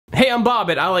I'm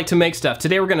Bob at ILikeToMakeStuff.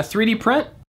 Today we're going to 3D print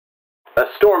a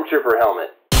Stormtrooper helmet.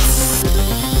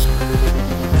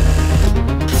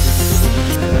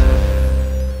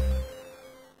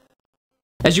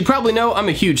 As you probably know, I'm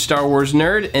a huge Star Wars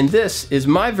nerd, and this is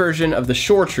my version of the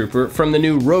Shore Trooper from the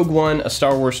new Rogue One, a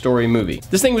Star Wars story movie.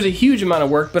 This thing was a huge amount of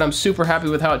work, but I'm super happy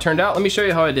with how it turned out. Let me show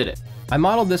you how I did it. I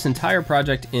modeled this entire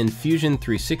project in Fusion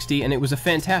 360, and it was a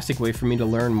fantastic way for me to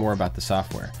learn more about the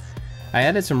software. I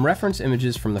added some reference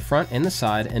images from the front and the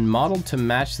side and modeled to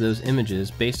match those images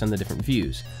based on the different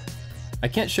views. I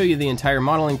can't show you the entire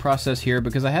modeling process here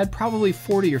because I had probably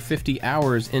 40 or 50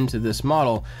 hours into this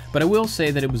model, but I will say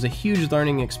that it was a huge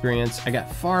learning experience. I got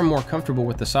far more comfortable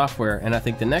with the software, and I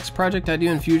think the next project I do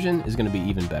in Fusion is going to be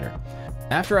even better.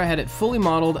 After I had it fully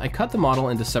modeled, I cut the model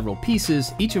into several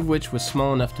pieces, each of which was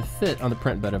small enough to fit on the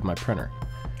print bed of my printer.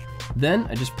 Then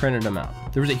I just printed them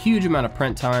out. There was a huge amount of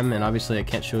print time, and obviously I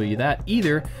can't show you that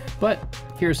either, but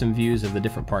here are some views of the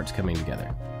different parts coming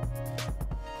together.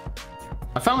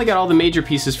 I finally got all the major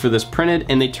pieces for this printed,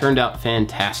 and they turned out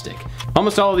fantastic.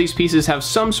 Almost all of these pieces have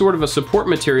some sort of a support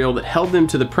material that held them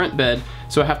to the print bed,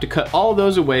 so I have to cut all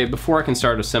those away before I can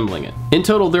start assembling it. In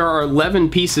total, there are 11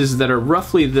 pieces that are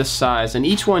roughly this size, and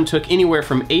each one took anywhere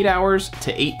from 8 hours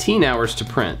to 18 hours to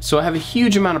print. So I have a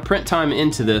huge amount of print time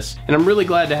into this, and I'm really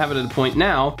glad to have it at a point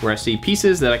now where I see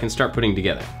pieces that I can start putting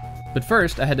together. But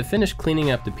first, I had to finish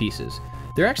cleaning up the pieces.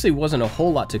 There actually wasn't a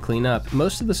whole lot to clean up.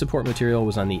 Most of the support material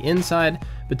was on the inside,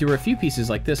 but there were a few pieces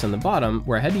like this on the bottom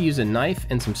where I had to use a knife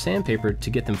and some sandpaper to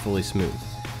get them fully smooth.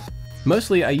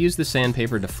 Mostly I used the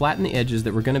sandpaper to flatten the edges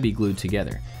that were going to be glued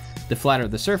together. The flatter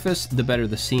the surface, the better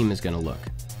the seam is going to look.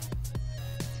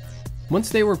 Once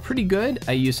they were pretty good,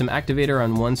 I used some activator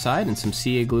on one side and some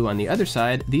CA glue on the other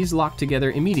side. These lock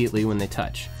together immediately when they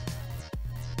touch.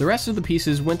 The rest of the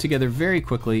pieces went together very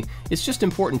quickly. It's just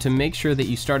important to make sure that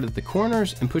you start at the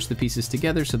corners and push the pieces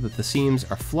together so that the seams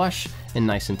are flush and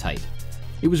nice and tight.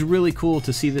 It was really cool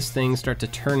to see this thing start to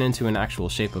turn into an actual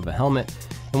shape of a helmet,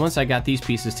 and once I got these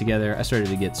pieces together, I started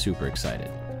to get super excited.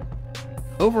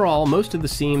 Overall, most of the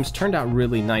seams turned out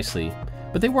really nicely,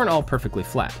 but they weren't all perfectly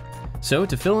flat. So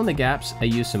to fill in the gaps, I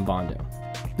used some Bondo.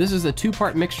 This is a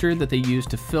two-part mixture that they use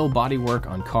to fill bodywork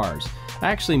on cars. I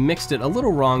actually mixed it a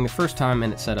little wrong the first time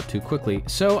and it set up too quickly,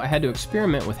 so I had to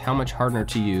experiment with how much hardener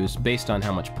to use based on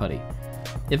how much putty.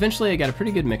 Eventually I got a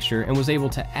pretty good mixture and was able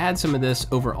to add some of this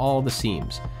over all the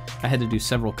seams. I had to do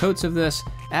several coats of this,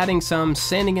 adding some,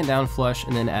 sanding it down flush,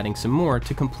 and then adding some more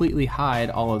to completely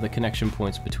hide all of the connection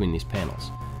points between these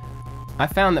panels. I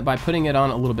found that by putting it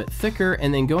on a little bit thicker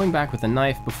and then going back with a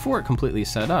knife before it completely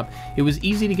set up, it was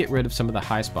easy to get rid of some of the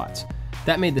high spots.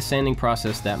 That made the sanding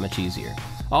process that much easier.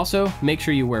 Also, make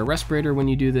sure you wear a respirator when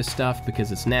you do this stuff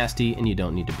because it's nasty and you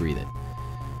don't need to breathe it.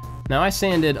 Now I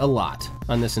sanded a lot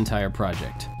on this entire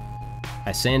project.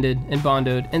 I sanded and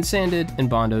bondoed and sanded and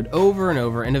bondoed over and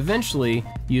over and eventually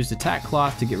used a tack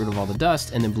cloth to get rid of all the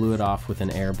dust and then blew it off with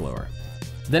an air blower.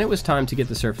 Then it was time to get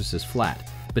the surfaces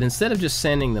flat, but instead of just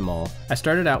sanding them all, I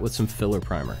started out with some filler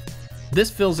primer.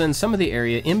 This fills in some of the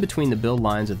area in between the build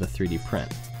lines of the 3D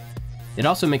print. It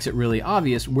also makes it really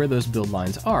obvious where those build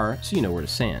lines are, so you know where to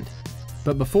sand.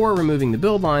 But before removing the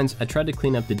build lines, I tried to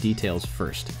clean up the details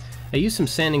first. I used some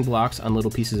sanding blocks on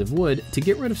little pieces of wood to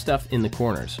get rid of stuff in the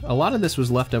corners. A lot of this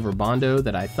was leftover Bondo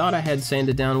that I thought I had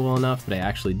sanded down well enough, but I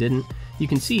actually didn't. You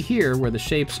can see here where the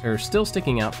shapes are still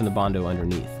sticking out from the Bondo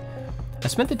underneath. I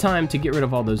spent the time to get rid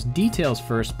of all those details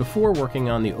first before working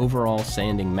on the overall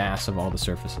sanding mass of all the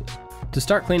surfaces. To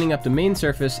start cleaning up the main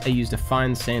surface, I used a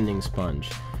fine sanding sponge.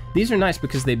 These are nice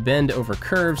because they bend over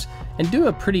curves and do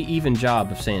a pretty even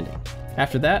job of sanding.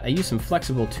 After that, I used some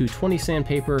flexible 220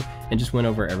 sandpaper and just went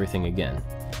over everything again.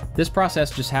 This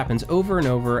process just happens over and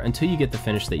over until you get the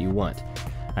finish that you want.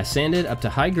 I sanded up to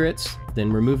high grits,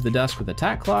 then removed the dust with a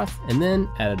tack cloth, and then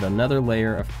added another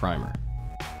layer of primer.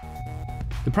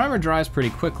 The primer dries pretty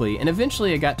quickly, and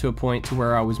eventually I got to a point to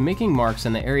where I was making marks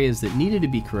on the areas that needed to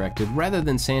be corrected rather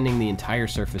than sanding the entire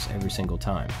surface every single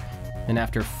time. And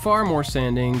after far more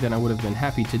sanding than I would have been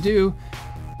happy to do,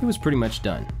 it was pretty much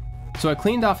done. So I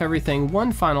cleaned off everything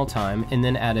one final time and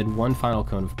then added one final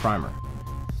coat of primer.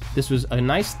 This was a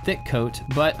nice thick coat,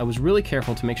 but I was really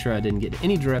careful to make sure I didn't get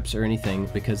any drips or anything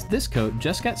because this coat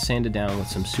just got sanded down with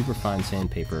some super fine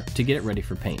sandpaper to get it ready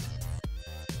for paint.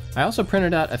 I also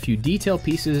printed out a few detail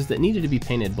pieces that needed to be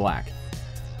painted black.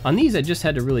 On these I just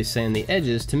had to really sand the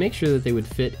edges to make sure that they would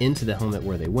fit into the helmet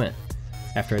where they went.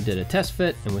 After I did a test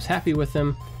fit and was happy with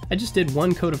them, I just did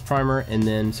one coat of primer and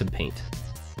then some paint.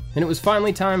 And it was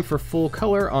finally time for full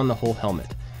color on the whole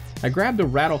helmet. I grabbed a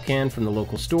rattle can from the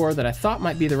local store that I thought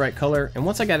might be the right color, and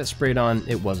once I got it sprayed on,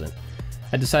 it wasn't.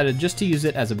 I decided just to use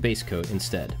it as a base coat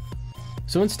instead.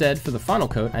 So instead, for the final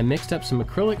coat, I mixed up some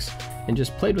acrylics and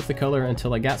just played with the color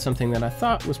until I got something that I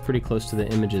thought was pretty close to the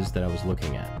images that I was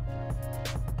looking at.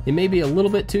 It may be a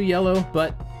little bit too yellow,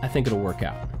 but I think it'll work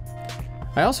out.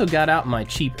 I also got out my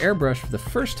cheap airbrush for the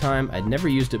first time. I'd never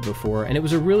used it before, and it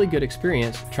was a really good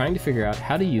experience trying to figure out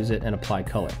how to use it and apply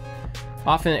color.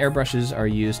 Often airbrushes are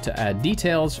used to add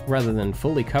details rather than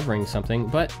fully covering something,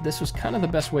 but this was kind of the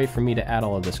best way for me to add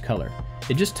all of this color.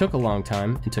 It just took a long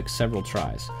time and took several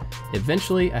tries.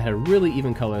 Eventually, I had a really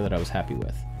even color that I was happy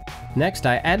with. Next,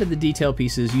 I added the detail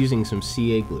pieces using some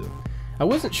CA glue. I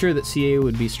wasn't sure that CA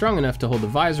would be strong enough to hold the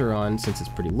visor on since it's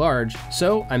pretty large,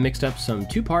 so I mixed up some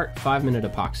 2-part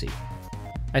 5-minute epoxy.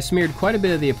 I smeared quite a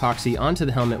bit of the epoxy onto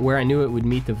the helmet where I knew it would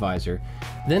meet the visor,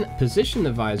 then positioned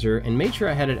the visor and made sure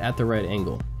I had it at the right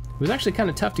angle. It was actually kind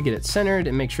of tough to get it centered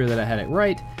and make sure that I had it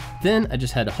right, then I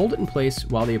just had to hold it in place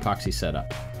while the epoxy set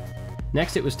up.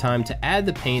 Next, it was time to add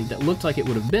the paint that looked like it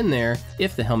would have been there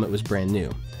if the helmet was brand new.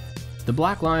 The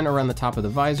black line around the top of the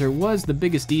visor was the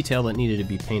biggest detail that needed to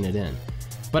be painted in,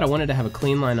 but I wanted to have a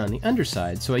clean line on the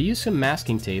underside, so I used some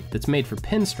masking tape that's made for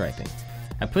pinstriping.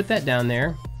 I put that down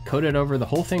there, coated over the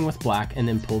whole thing with black, and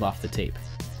then pulled off the tape.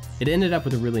 It ended up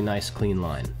with a really nice clean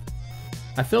line.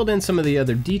 I filled in some of the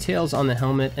other details on the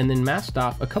helmet and then masked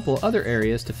off a couple other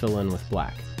areas to fill in with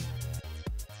black.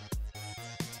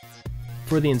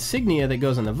 For the insignia that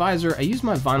goes on the visor, I used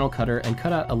my vinyl cutter and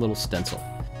cut out a little stencil.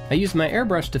 I used my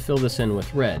airbrush to fill this in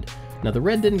with red. Now the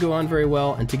red didn't go on very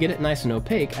well, and to get it nice and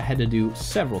opaque, I had to do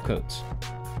several coats.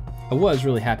 I was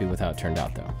really happy with how it turned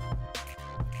out though.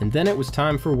 And then it was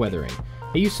time for weathering.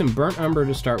 I used some burnt umber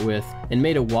to start with and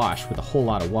made a wash with a whole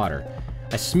lot of water.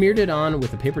 I smeared it on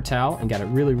with a paper towel and got it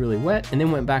really wet, and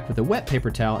then went back with a wet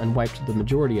paper towel and wiped the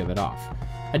majority of it off.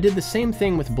 I did the same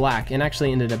thing with black and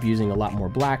actually ended up using a lot more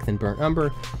black than burnt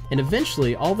umber, and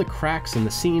eventually all the cracks and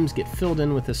the seams get filled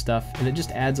in with this stuff, and it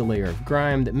just adds a layer of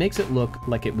grime that makes it look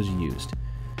like it was used.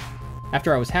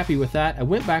 After I was happy with that, I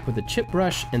went back with a chip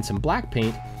brush and some black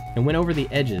paint and went over the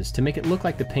edges to make it look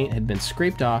like the paint had been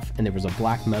scraped off and there was a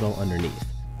black metal underneath.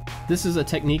 This is a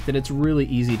technique that it's really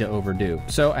easy to overdo,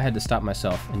 so I had to stop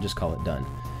myself and just call it done.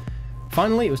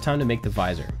 Finally, it was time to make the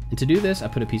visor, and to do this I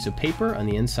put a piece of paper on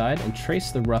the inside and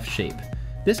traced the rough shape.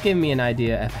 This gave me an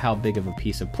idea of how big of a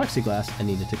piece of plexiglass I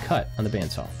needed to cut on the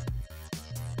bandsaw.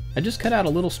 I just cut out a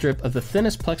little strip of the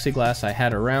thinnest plexiglass I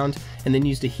had around and then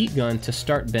used a heat gun to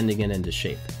start bending it into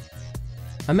shape.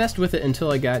 I messed with it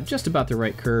until I got just about the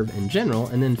right curve in general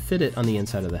and then fit it on the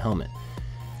inside of the helmet.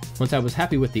 Once I was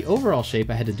happy with the overall shape,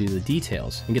 I had to do the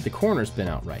details and get the corners bent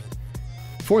out right.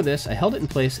 For this, I held it in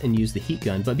place and used the heat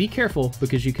gun, but be careful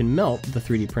because you can melt the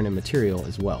 3D printed material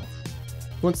as well.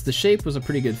 Once the shape was a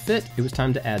pretty good fit, it was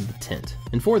time to add the tint.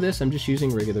 And for this, I'm just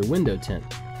using regular window tint.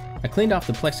 I cleaned off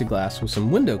the plexiglass with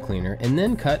some window cleaner and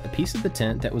then cut a piece of the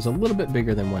tint that was a little bit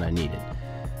bigger than what I needed.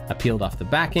 I peeled off the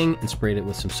backing and sprayed it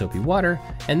with some soapy water,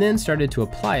 and then started to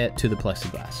apply it to the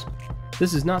plexiglass.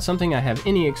 This is not something I have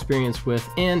any experience with,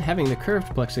 and having the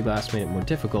curved plexiglass made it more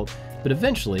difficult, but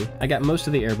eventually I got most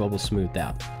of the air bubbles smoothed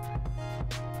out.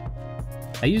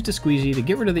 I used a squeegee to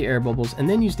get rid of the air bubbles and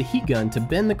then used a heat gun to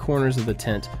bend the corners of the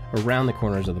tint around the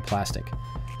corners of the plastic.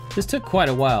 This took quite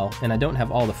a while, and I don't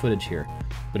have all the footage here,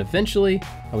 but eventually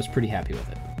I was pretty happy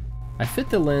with it. I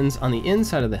fit the lens on the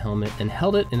inside of the helmet and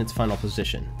held it in its final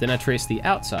position. Then I traced the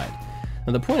outside.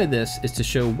 Now the point of this is to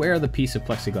show where the piece of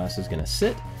plexiglass is going to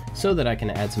sit so that I can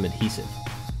add some adhesive.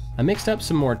 I mixed up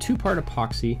some more 2-part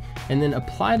epoxy and then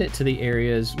applied it to the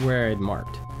areas where I had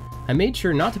marked. I made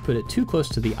sure not to put it too close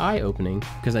to the eye opening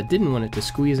because I didn't want it to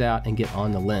squeeze out and get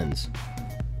on the lens.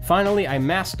 Finally, I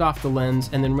masked off the lens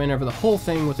and then ran over the whole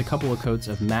thing with a couple of coats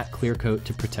of matte clear coat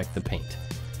to protect the paint.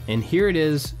 And here it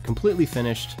is, completely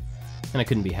finished, and I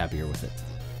couldn't be happier with it.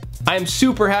 I am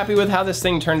super happy with how this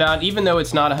thing turned out, even though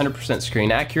it's not 100%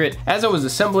 screen accurate. As I was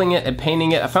assembling it and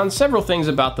painting it, I found several things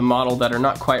about the model that are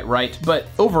not quite right, but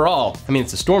overall, I mean,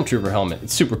 it's a Stormtrooper helmet.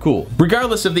 It's super cool.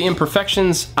 Regardless of the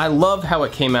imperfections, I love how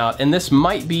it came out, and this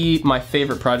might be my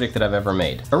favorite project that I've ever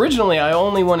made. Originally, I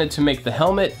only wanted to make the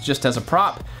helmet just as a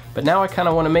prop, but now I kind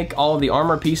of want to make all of the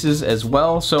armor pieces as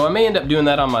well, so I may end up doing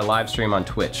that on my live stream on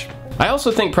Twitch. I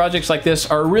also think projects like this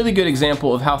are a really good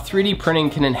example of how 3D printing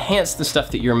can enhance the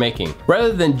stuff that you're making.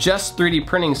 Rather than just 3D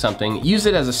printing something, use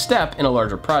it as a step in a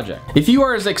larger project. If you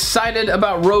are as excited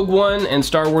about Rogue One and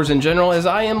Star Wars in general as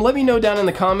I am, let me know down in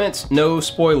the comments. No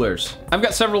spoilers. I've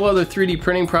got several other 3D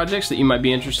printing projects that you might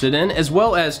be interested in, as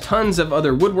well as tons of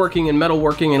other woodworking and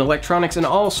metalworking and electronics and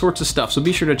all sorts of stuff, so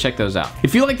be sure to check those out.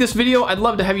 If you like this video, I'd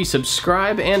love to have you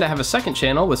subscribe, and I have a second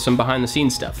channel with some behind the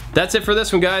scenes stuff. That's it for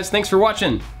this one, guys. Thanks for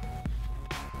watching.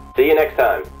 See you next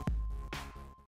time.